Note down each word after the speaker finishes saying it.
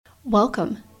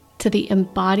Welcome to the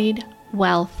Embodied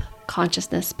Wealth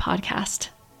Consciousness Podcast.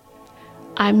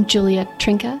 I'm Julia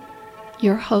Trinka,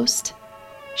 your host,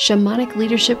 shamanic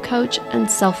leadership coach, and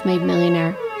self-made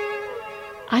millionaire.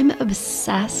 I'm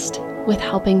obsessed with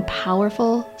helping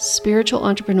powerful spiritual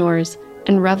entrepreneurs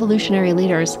and revolutionary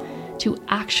leaders to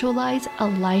actualize a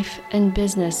life and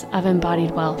business of embodied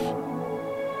wealth.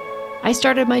 I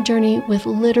started my journey with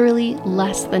literally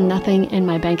less than nothing in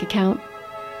my bank account.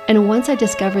 And once I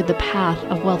discovered the path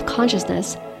of wealth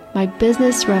consciousness, my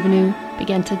business revenue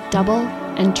began to double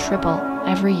and triple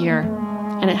every year,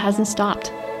 and it hasn't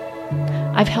stopped.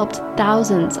 I've helped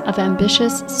thousands of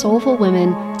ambitious, soulful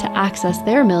women to access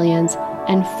their millions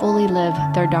and fully live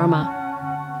their Dharma.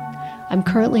 I'm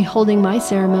currently holding my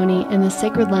ceremony in the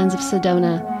sacred lands of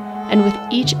Sedona, and with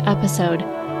each episode,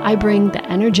 I bring the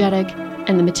energetic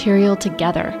and the material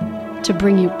together to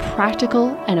bring you practical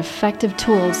and effective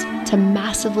tools to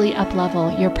massively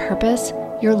uplevel your purpose,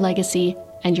 your legacy,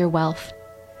 and your wealth.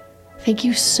 Thank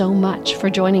you so much for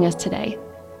joining us today.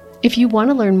 If you want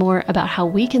to learn more about how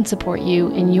we can support you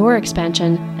in your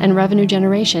expansion and revenue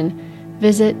generation,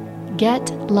 visit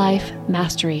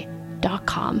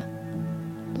getlifemastery.com.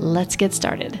 Let's get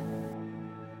started.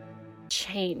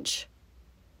 Change.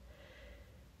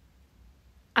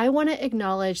 I want to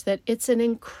acknowledge that it's an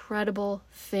incredible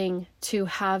thing to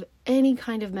have any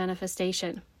kind of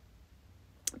manifestation.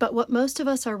 But what most of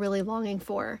us are really longing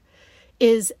for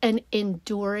is an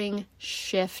enduring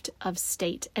shift of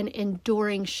state, an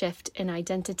enduring shift in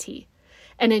identity,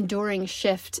 an enduring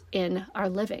shift in our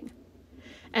living.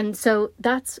 And so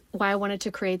that's why I wanted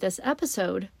to create this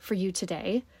episode for you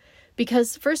today,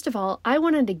 because first of all, I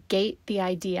want to negate the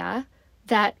idea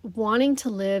that wanting to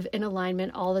live in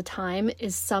alignment all the time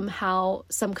is somehow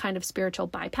some kind of spiritual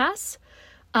bypass,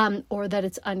 or that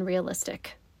it's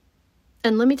unrealistic.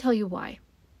 And let me tell you why,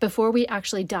 before we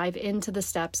actually dive into the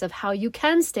steps of how you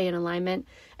can stay in alignment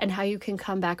and how you can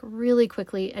come back really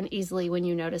quickly and easily when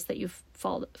you notice that you've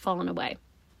fallen away.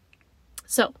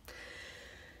 So,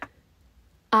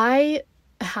 I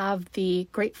have the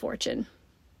great fortune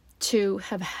to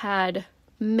have had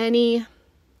many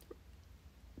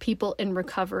people in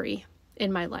recovery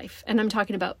in my life. And I'm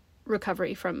talking about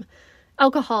recovery from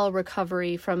alcohol,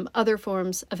 recovery from other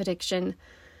forms of addiction.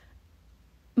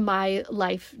 My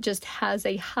life just has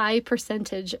a high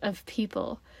percentage of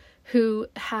people who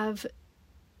have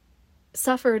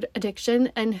suffered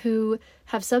addiction and who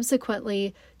have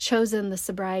subsequently chosen the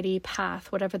sobriety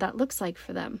path, whatever that looks like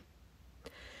for them.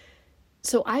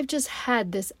 So I've just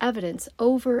had this evidence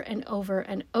over and over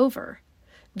and over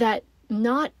that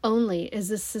not only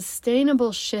is a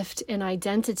sustainable shift in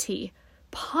identity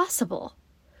possible,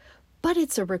 but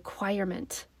it's a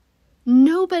requirement.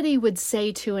 Nobody would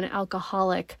say to an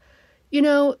alcoholic,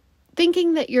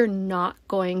 thinking that you're not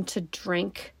going to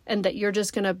drink and that you're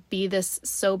just going to be this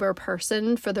sober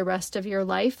person for the rest of your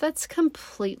life, that's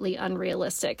completely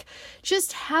unrealistic.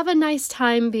 Just have a nice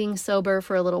time being sober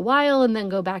for a little while and then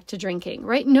go back to drinking,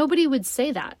 right? Nobody would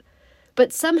say that.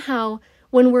 But somehow,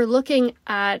 when we're looking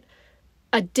at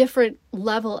a different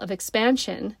level of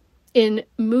expansion in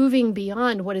moving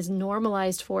beyond what is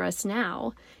normalized for us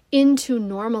now into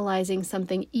normalizing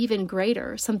something even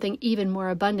greater, something even more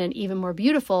abundant, even more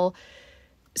beautiful,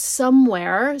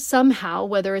 somewhere, somehow,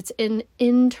 whether it's an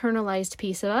internalized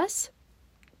piece of us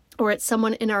or it's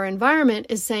someone in our environment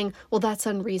is saying, well, that's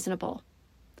unreasonable.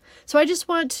 So I just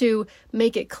want to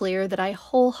make it clear that I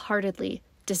wholeheartedly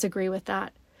disagree with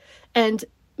that. And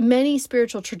many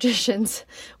spiritual traditions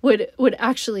would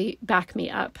actually back me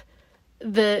up.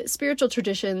 The spiritual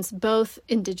traditions, both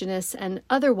indigenous and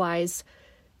otherwise,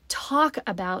 talk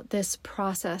about this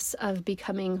process of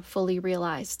becoming fully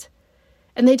realized.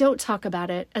 And they don't talk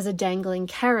about it as a dangling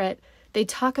carrot. They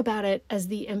talk about it as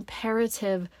the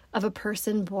imperative of a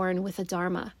person born with a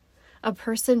dharma, a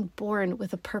person born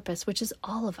with a purpose, which is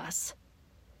all of us.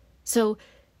 So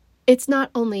it's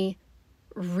not only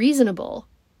reasonable,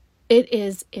 it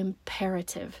is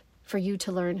imperative for you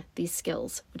to learn these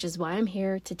skills, which is why I'm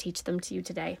here to teach them to you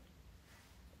today.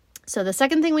 So the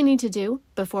second thing we need to do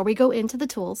before we go into the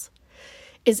tools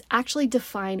is actually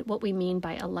define what we mean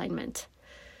by alignment.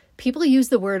 People use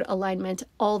the word alignment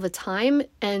all the time,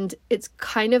 and it's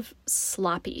kind of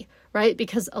sloppy, right?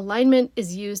 Because alignment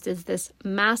is used as this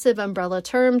massive umbrella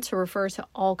term to refer to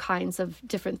all kinds of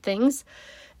different things.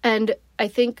 And I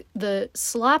think the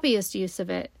sloppiest use of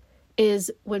it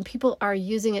is when people are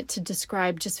using it to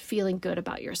describe just feeling good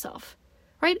about yourself,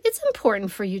 right? It's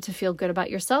important for you to feel good about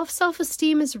yourself.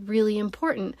 Self-esteem is really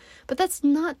important, but that's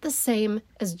not the same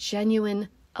as genuine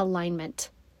alignment.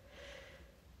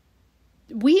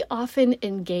 We often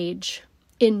engage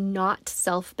in not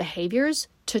self behaviors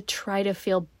to try to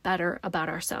feel better about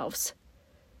ourselves.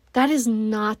 That is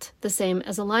not the same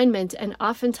as alignment, and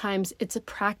oftentimes it's a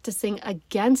practicing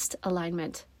against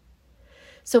alignment.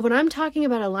 So when I'm talking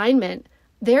about alignment,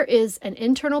 there is an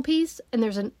internal piece and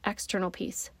there's an external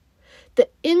piece. The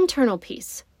internal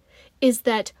piece is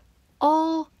that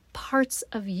all parts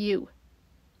of you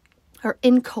are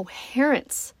in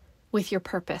coherence with your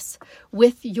purpose,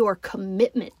 with your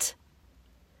commitment.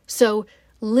 So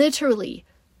literally,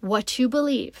 what you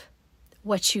believe,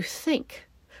 what you think,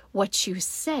 what you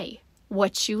say,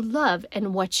 what you love,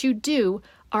 and what you do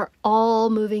are all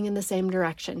moving in the same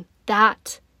direction.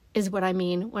 That is what I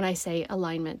mean when I say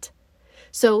alignment.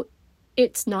 So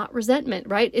it's not resentment,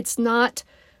 right? It's not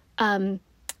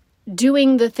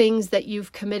doing the things that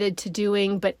you've committed to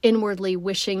doing, but inwardly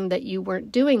wishing that you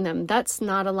weren't doing them. That's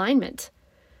not alignment.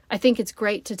 I think it's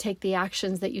great to take the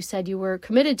actions that you said you were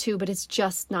committed to, but it's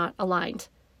just not aligned.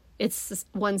 It's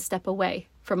one step away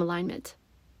from alignment.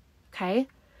 Okay?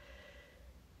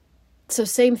 So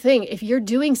same thing, if you're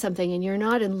doing something and you're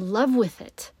not in love with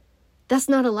it, that's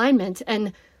not alignment.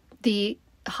 And the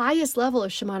highest level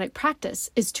of shamanic practice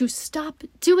is to stop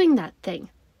doing that thing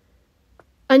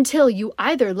until you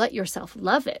either let yourself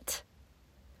love it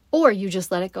or you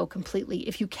just let it go completely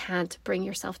if you can't bring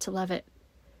yourself to love it.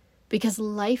 Because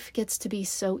life gets to be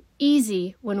so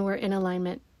easy when we're in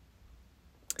alignment.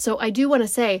 So I do want to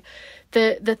say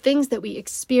the things that we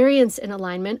experience in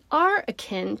alignment are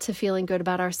akin to feeling good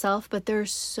about ourselves, but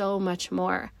there's so much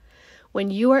more. When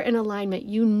you are in alignment,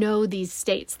 you know these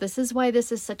states. This is why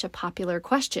this is such a popular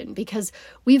question, because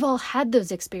we've all had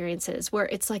those experiences where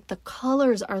it's like the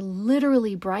colors are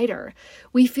literally brighter.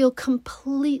 We feel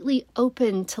completely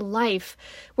open to life.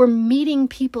 We're meeting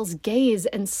people's gaze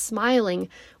and smiling.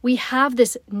 We have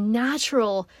this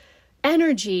natural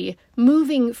energy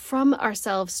moving from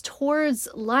ourselves towards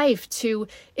life to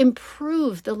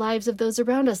improve the lives of those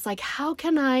around us. Like, how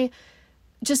can I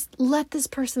just let this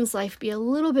person's life be a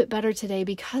little bit better today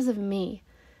because of me?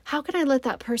 How can I let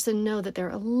that person know that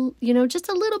they're, just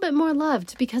a little bit more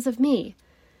loved because of me?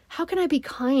 How can I be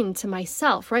kind to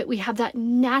myself, right? We have that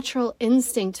natural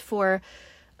instinct for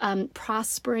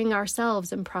prospering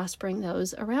ourselves and prospering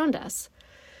those around us.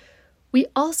 We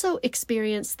also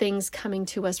experience things coming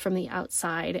to us from the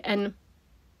outside. And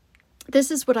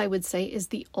this is what I would say is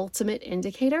the ultimate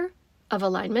indicator of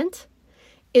alignment,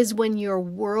 is when your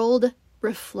world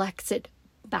reflects it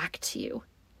back to you.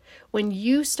 When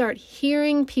you start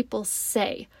hearing people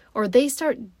say, or they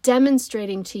start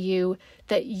demonstrating to you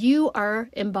that you are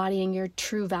embodying your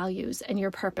true values and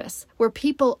your purpose, where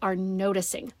people are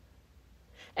noticing.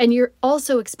 And you're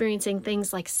also experiencing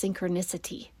things like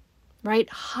synchronicity, right?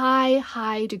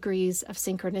 High degrees of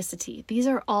synchronicity. These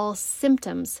are all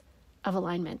symptoms of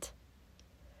alignment.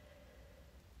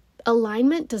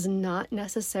 Alignment does not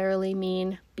necessarily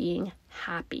mean being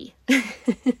happy.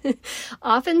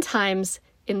 Oftentimes,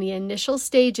 in the initial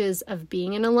stages of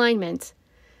being in alignment,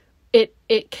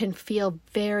 it can feel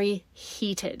very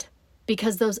heated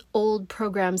because those old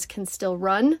programs can still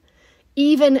run,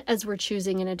 even as we're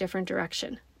choosing in a different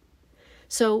direction.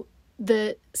 So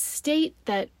the state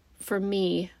that, for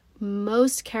me,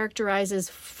 most characterizes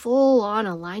full-on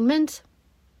alignment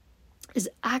is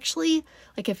actually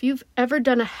like if you've ever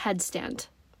done a headstand.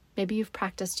 Maybe you've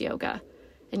practiced yoga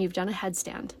and you've done a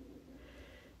headstand.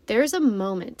 There's a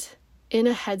moment in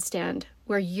a headstand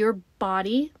where your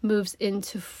body moves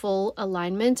into full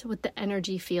alignment with the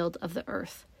energy field of the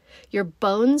earth. Your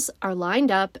bones are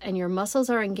lined up and your muscles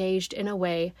are engaged in a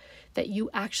way that you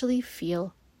actually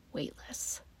feel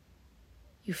weightless.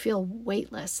 You feel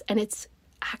weightless, and it's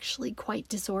actually quite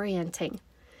disorienting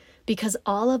because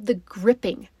all of the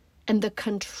gripping and the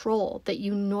control that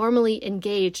you normally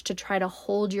engage to try to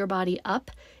hold your body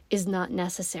up is not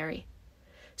necessary.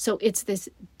 So it's this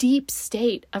deep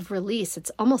state of release.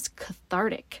 It's almost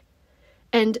cathartic.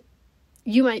 And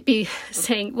you might be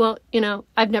saying, well,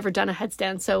 I've never done a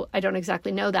headstand, so I don't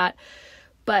exactly know that.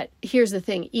 But here's the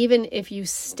thing. Even if you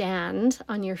stand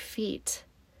on your feet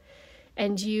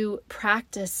and you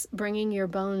practice bringing your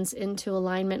bones into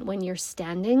alignment when you're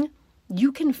standing,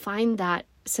 you can find that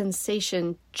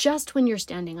sensation just when you're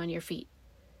standing on your feet.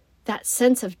 That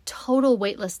sense of total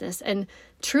weightlessness. And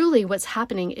truly what's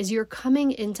happening is you're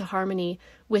coming into harmony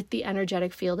with the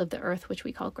energetic field of the earth, which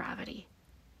we call gravity.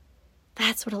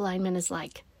 That's what alignment is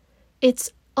like.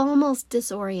 It's almost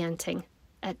disorienting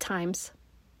at times.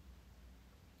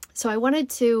 So I wanted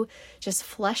to just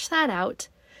flesh that out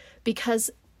because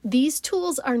these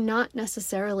tools are not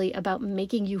necessarily about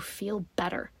making you feel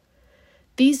better.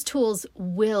 These tools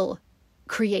will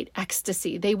create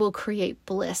ecstasy. They will create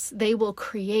bliss. They will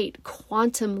create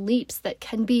quantum leaps that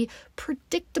can be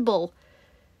predictable,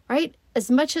 right?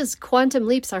 As much as quantum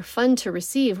leaps are fun to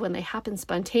receive when they happen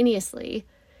spontaneously,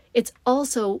 it's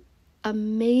also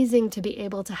amazing to be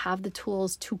able to have the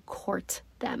tools to court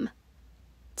them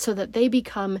so that they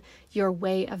become your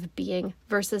way of being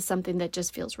versus something that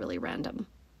just feels really random.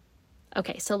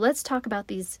 Okay, so let's talk about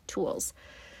these tools.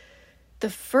 The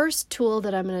first tool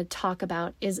that I'm going to talk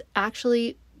about is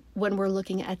actually when we're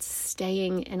looking at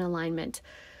staying in alignment.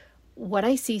 What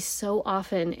I see so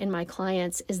often in my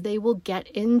clients is they will get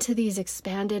into these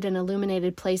expanded and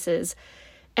illuminated places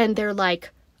and they're like,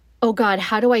 oh God,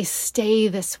 how do I stay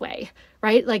this way,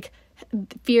 right? Like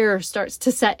fear starts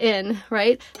to set in,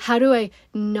 right? How do I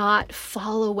not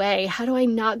fall away? How do I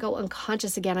not go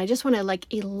unconscious again? I just want to like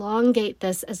elongate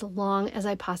this as long as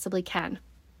I possibly can.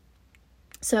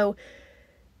 So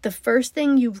the first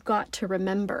thing you've got to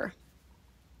remember,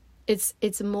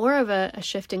 it's more of a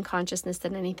shift in consciousness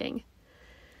than anything.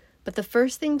 But the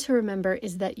first thing to remember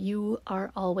is that you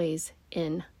are always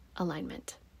in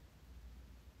alignment.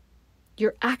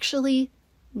 You're actually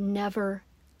never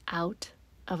out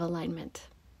of alignment.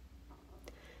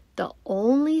 The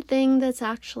only thing that's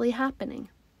actually happening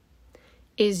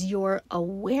is your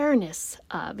awareness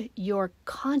of, your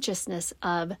consciousness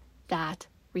of that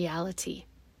reality.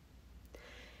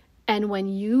 And when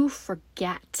you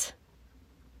forget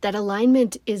that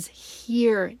alignment is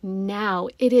here now,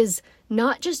 it is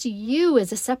not just you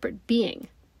as a separate being,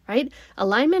 right?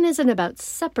 Alignment isn't about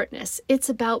separateness. It's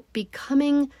about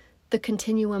becoming the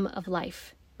continuum of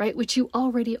life, right? Which you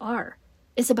already are.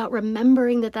 It's about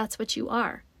remembering that that's what you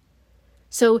are.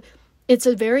 So it's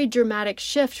a very dramatic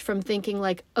shift from thinking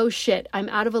like, oh shit, I'm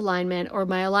out of alignment, or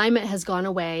my alignment has gone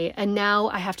away and now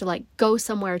I have to like go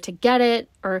somewhere to get it,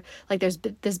 or like there's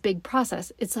this big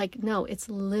process. It's like, no, it's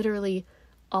literally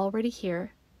already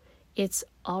here. It's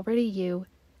already you,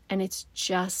 and it's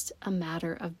just a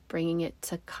matter of bringing it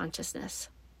to consciousness.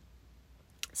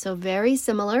 So very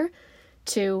similar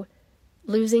to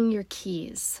losing your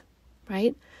keys,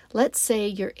 right? Let's say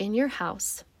you're in your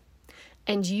house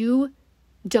and you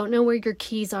don't know where your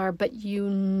keys are, but you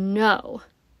know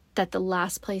that the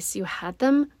last place you had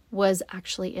them was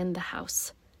actually in the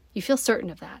house. You feel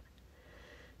certain of that.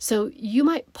 So you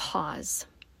might pause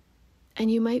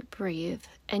and you might breathe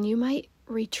and you might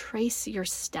retrace your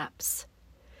steps.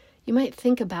 You might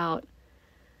think about,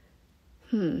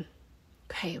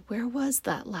 okay, where was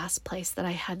that last place that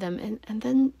I had them? And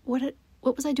then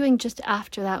what was I doing just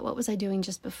after that? What was I doing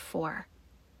just before?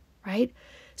 Right?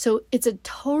 So it's a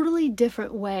totally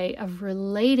different way of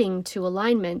relating to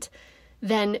alignment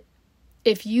than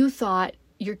if you thought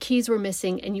your keys were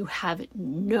missing and you have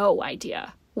no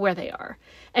idea where they are.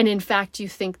 And in fact, you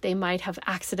think they might have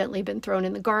accidentally been thrown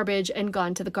in the garbage and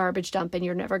gone to the garbage dump and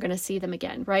you're never going to see them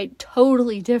again, right?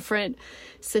 Totally different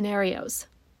scenarios.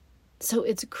 So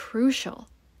it's crucial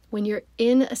when you're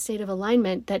in a state of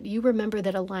alignment that you remember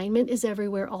that alignment is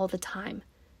everywhere all the time.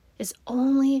 It's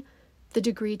only the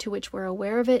degree to which we're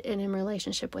aware of it and in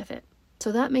relationship with it.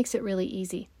 So that makes it really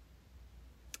easy.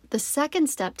 The second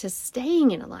step to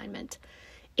staying in alignment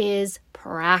is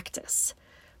practice.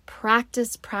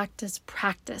 Practice, practice,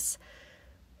 practice.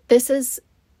 This is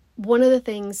one of the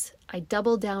things I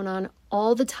double down on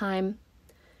all the time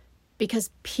because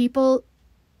people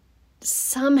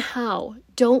somehow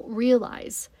don't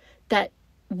realize that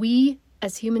we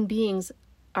as human beings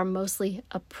are mostly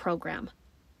a program.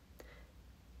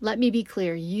 Let me be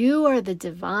clear, you are the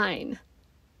divine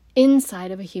inside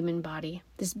of a human body.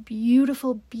 This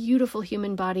beautiful, beautiful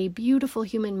human body, beautiful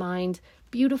human mind,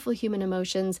 beautiful human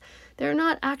emotions. They're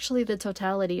not actually the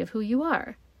totality of who you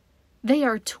are. They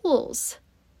are tools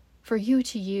for you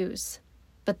to use.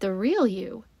 But the real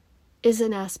you is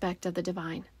an aspect of the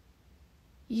divine.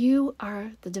 You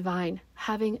are the divine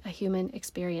having a human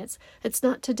experience. It's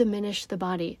not to diminish the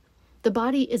body. The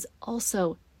body is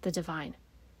also the divine.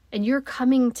 And you're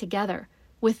coming together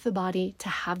with the body to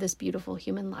have this beautiful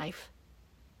human life.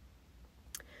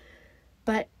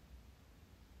 But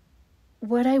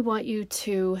what I want you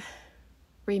to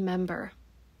remember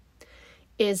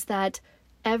is that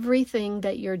everything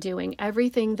that you're doing,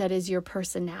 everything that is your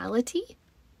personality,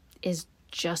 is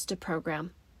just a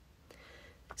program.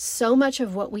 So much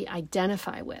of what we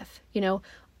identify with,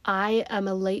 I am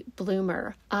a late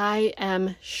bloomer, I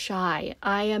am shy,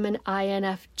 I am an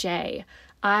INFJ,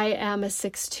 I am a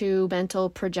 6'2" mental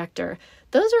projector.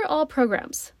 Those are all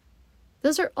programs.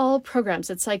 Those are all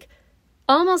programs. It's like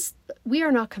almost, we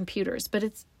are not computers, but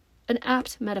it's an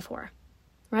apt metaphor,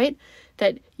 right?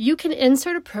 That you can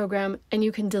insert a program and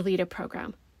you can delete a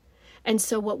program. And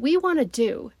so what we want to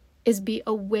do is be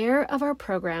aware of our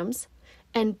programs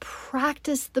and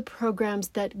practice the programs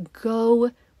that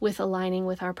go with aligning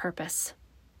with our purpose.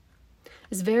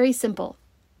 It's very simple.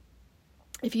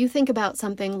 If you think about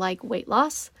something like weight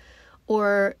loss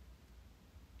or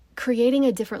creating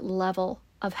a different level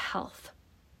of health,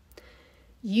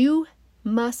 you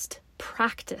must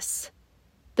practice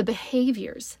the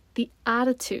behaviors, the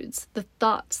attitudes, the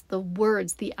thoughts, the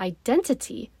words, the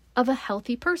identity of a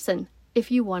healthy person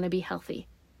if you want to be healthy.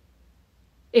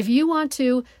 If you want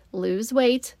to lose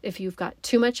weight, if you've got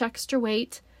too much extra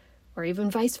weight, or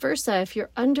even vice versa, if you're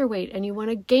underweight and you want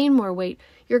to gain more weight,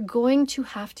 you're going to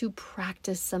have to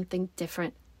practice something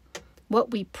different.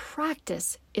 What we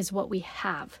practice is what we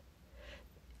have.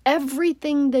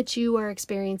 Everything that you are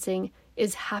experiencing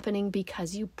is happening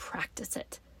because you practice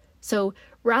it. So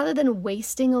rather than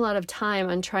wasting a lot of time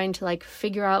on trying to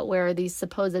figure out where these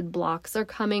supposed blocks are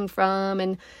coming from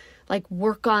and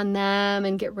work on them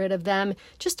and get rid of them,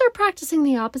 just start practicing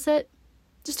the opposite.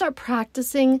 Just start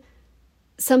practicing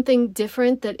something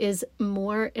different that is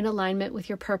more in alignment with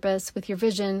your purpose, with your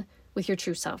vision, with your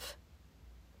true self.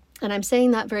 And I'm saying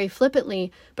that very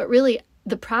flippantly, but really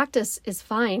the practice is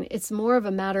fine. It's more of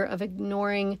a matter of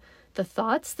ignoring the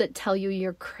thoughts that tell you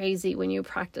you're crazy when you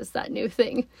practice that new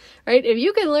thing, right? If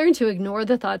you can learn to ignore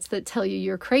the thoughts that tell you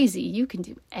you're crazy, you can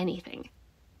do anything.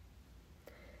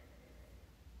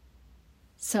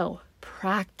 So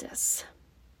practice.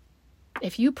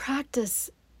 If you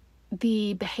practice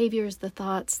the behaviors, the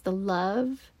thoughts, the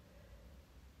love,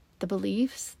 the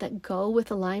beliefs that go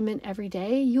with alignment every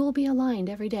day, you will be aligned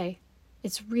every day.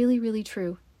 It's really, really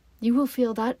true. You will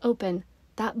feel that open,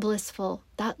 that blissful,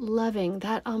 that loving,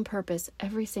 that on purpose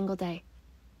every single day.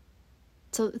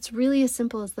 So it's really as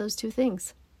simple as those two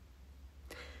things.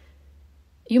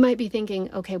 You might be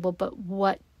thinking, okay, well, but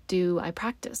what do I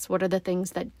practice? What are the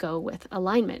things that go with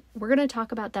alignment? We're going to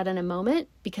talk about that in a moment,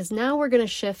 because now we're going to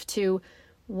shift to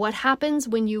what happens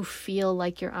when you feel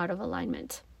like you're out of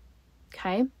alignment.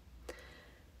 Okay?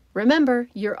 Remember,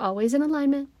 you're always in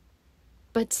alignment,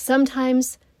 but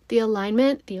sometimes the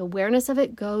alignment, the awareness of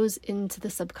it goes into the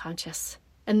subconscious.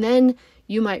 And then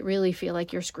you might really feel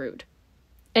like you're screwed.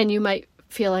 And you might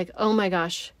feel like, oh my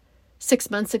gosh,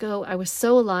 6 months ago, I was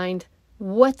so aligned.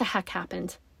 What the heck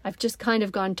happened? I've just kind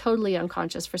of gone totally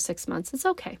unconscious for 6 months. It's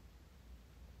okay.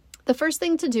 The first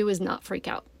thing to do is not freak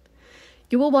out.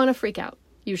 You will want to freak out,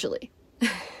 usually.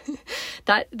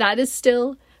 That is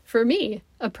still, for me,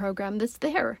 a program that's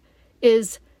there.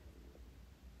 Is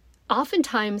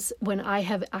oftentimes when I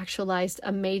have actualized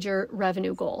a major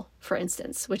revenue goal, for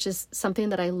instance, which is something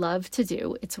that I love to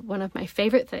do. It's one of my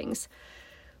favorite things.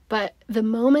 But the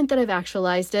moment that I've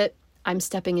actualized it, I'm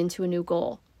stepping into a new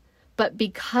goal. But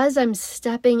because I'm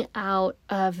stepping out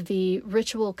of the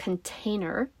ritual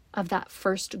container of that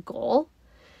first goal,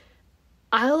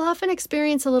 I'll often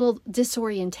experience a little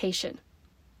disorientation,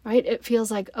 right? It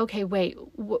feels like, okay, wait,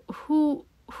 who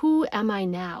am I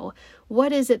now?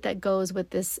 What is it that goes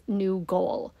with this new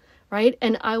goal, right?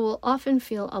 And I will often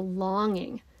feel a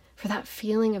longing for that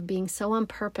feeling of being so on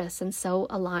purpose and so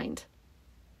aligned.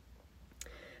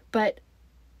 But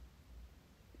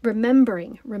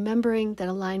remembering that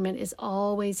alignment is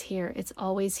always here. It's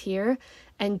always here.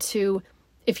 And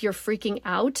if you're freaking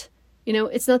out,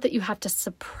 it's not that you have to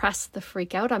suppress the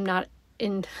freak out. I'm not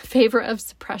in favor of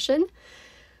suppression,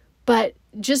 but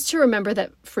just to remember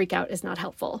that freak out is not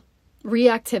helpful.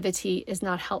 Reactivity is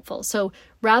not helpful. So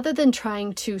rather than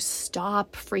trying to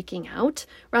stop freaking out,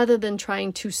 rather than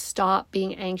trying to stop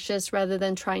being anxious, rather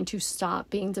than trying to stop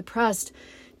being depressed,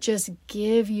 just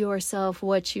give yourself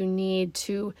what you need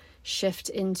to shift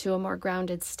into a more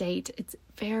grounded state. It's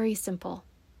very simple.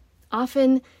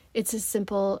 Often it's as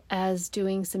simple as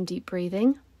doing some deep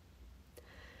breathing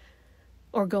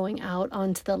or going out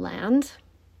onto the land,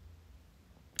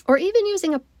 or even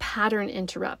using a pattern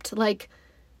interrupt, like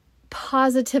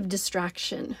positive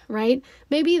distraction, right?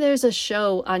 Maybe there's a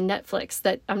show on Netflix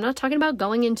that, I'm not talking about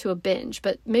going into a binge,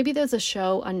 but maybe there's a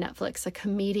show on Netflix, a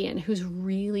comedian who's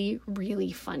really,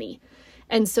 really funny.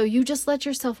 And so you just let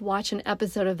yourself watch an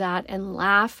episode of that and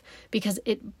laugh, because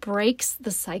it breaks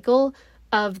the cycle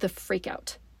of the freak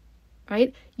out,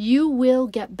 right? You will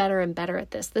get better and better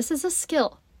at this. This is a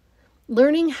skill.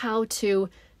 Learning how to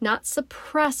not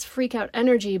suppress freak out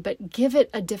energy, but give it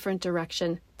a different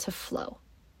direction to flow.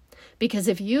 Because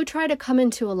if you try to come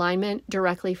into alignment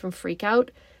directly from freak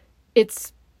out,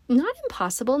 it's not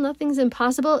impossible. Nothing's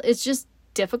impossible. It's just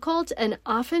difficult and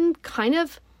often kind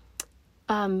of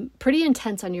pretty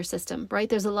intense on your system, right?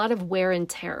 There's a lot of wear and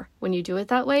tear when you do it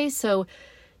that way. So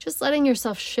just letting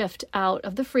yourself shift out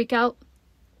of the freak out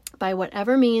by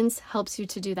whatever means helps you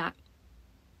to do that.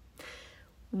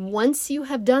 Once you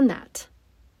have done that,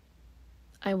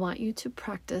 I want you to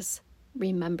practice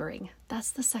remembering.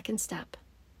 That's the second step.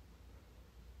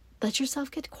 Let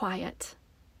yourself get quiet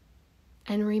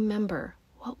and remember,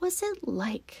 what was it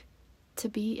like to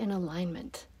be in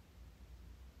alignment?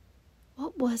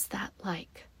 What was that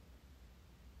like?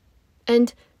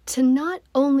 And to not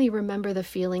only remember the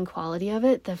feeling quality of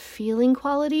it, the feeling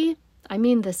quality, I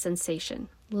mean the sensation.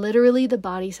 Literally, the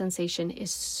body sensation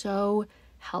is so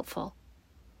helpful.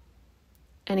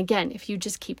 And again, if you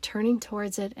just keep turning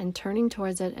towards it and turning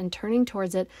towards it and turning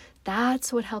towards it,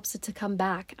 that's what helps it to come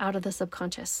back out of the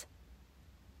subconscious.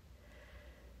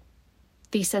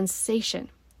 The sensation.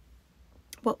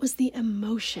 What was the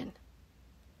emotion?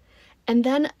 And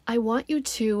then I want you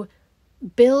to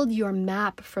build your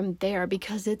map from there,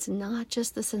 because it's not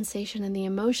just the sensation and the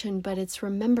emotion, but it's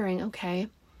remembering, okay,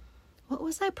 what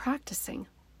was I practicing?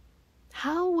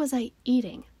 How was I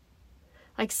eating?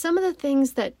 Like, some of the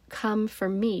things that come for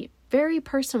me very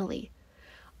personally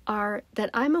are that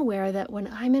I'm aware that when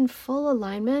I'm in full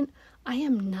alignment, I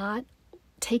am not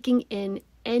taking in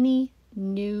any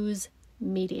news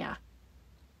media.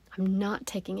 I'm not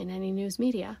taking in any news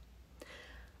media.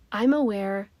 I'm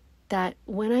aware that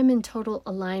when I'm in total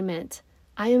alignment,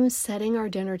 I am setting our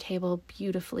dinner table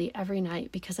beautifully every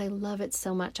night because I love it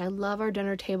so much. I love our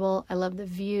dinner table. I love the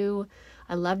view.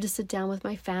 I love to sit down with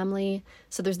my family.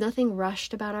 So there's nothing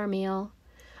rushed about our meal.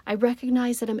 I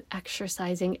recognize that I'm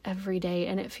exercising every day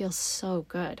and it feels so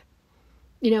good.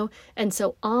 And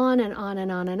so on and on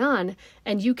and on and on.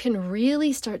 And you can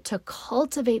really start to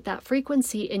cultivate that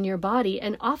frequency in your body.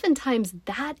 And oftentimes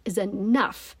that is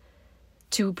enough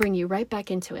to bring you right back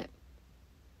into it.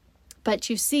 But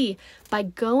you see, by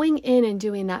going in and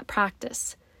doing that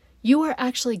practice, you are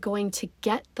actually going to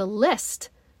get the list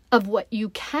of what you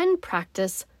can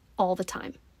practice all the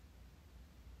time.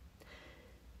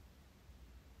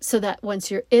 So that once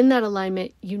you're in that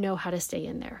alignment, you know how to stay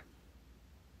in there.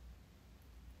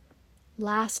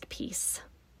 Last piece.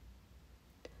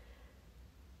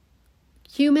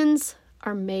 Humans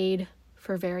are made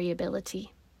for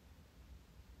variability.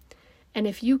 And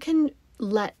if you can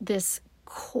let this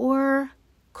core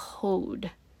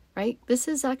code, right? This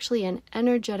is actually an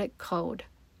energetic code.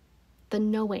 The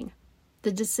knowing,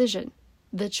 the decision,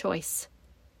 the choice,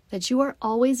 that you are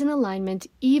always in alignment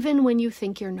even when you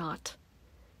think you're not,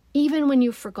 even when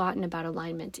you've forgotten about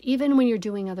alignment, even when you're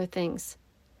doing other things.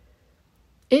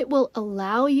 It will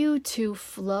allow you to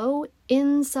flow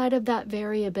inside of that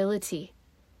variability.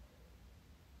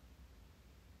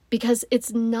 Because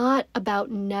it's not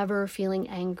about never feeling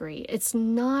angry. It's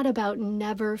not about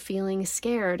never feeling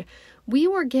scared. We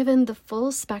were given the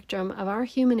full spectrum of our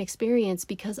human experience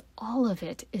because all of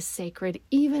it is sacred,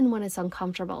 even when it's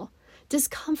uncomfortable.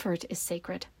 Discomfort is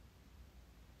sacred.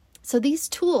 So these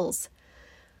tools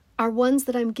are ones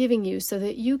that I'm giving you so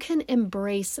that you can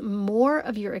embrace more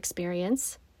of your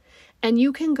experience and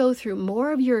you can go through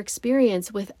more of your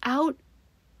experience without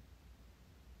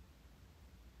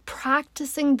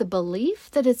practicing the belief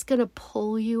that it's going to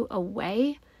pull you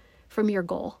away from your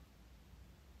goal.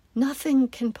 Nothing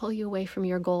can pull you away from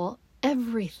your goal.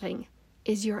 Everything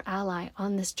is your ally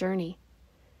on this journey.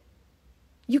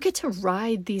 You get to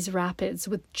ride these rapids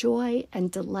with joy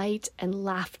and delight and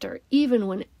laughter, even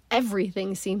when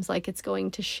everything seems like it's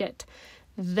going to shit.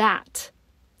 That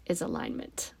is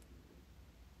alignment.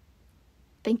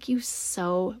 Thank you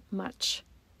so much.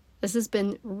 This has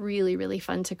been really, really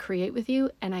fun to create with you,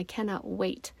 and I cannot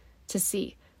wait to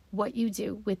see what you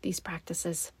do with these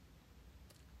practices.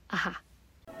 Aha.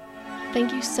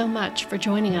 Thank you so much for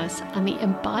joining us on the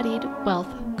Embodied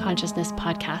Wealth Consciousness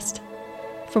podcast.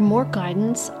 For more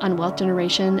guidance on wealth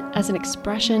generation as an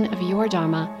expression of your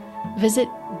Dharma, visit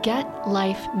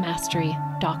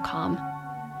getlifemastery.com.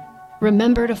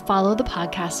 Remember to follow the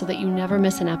podcast so that you never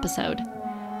miss an episode.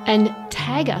 And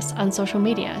tag us on social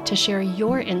media to share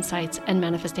your insights and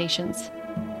manifestations.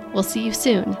 We'll see you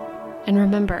soon. And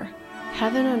remember,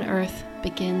 heaven on earth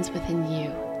begins within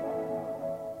you.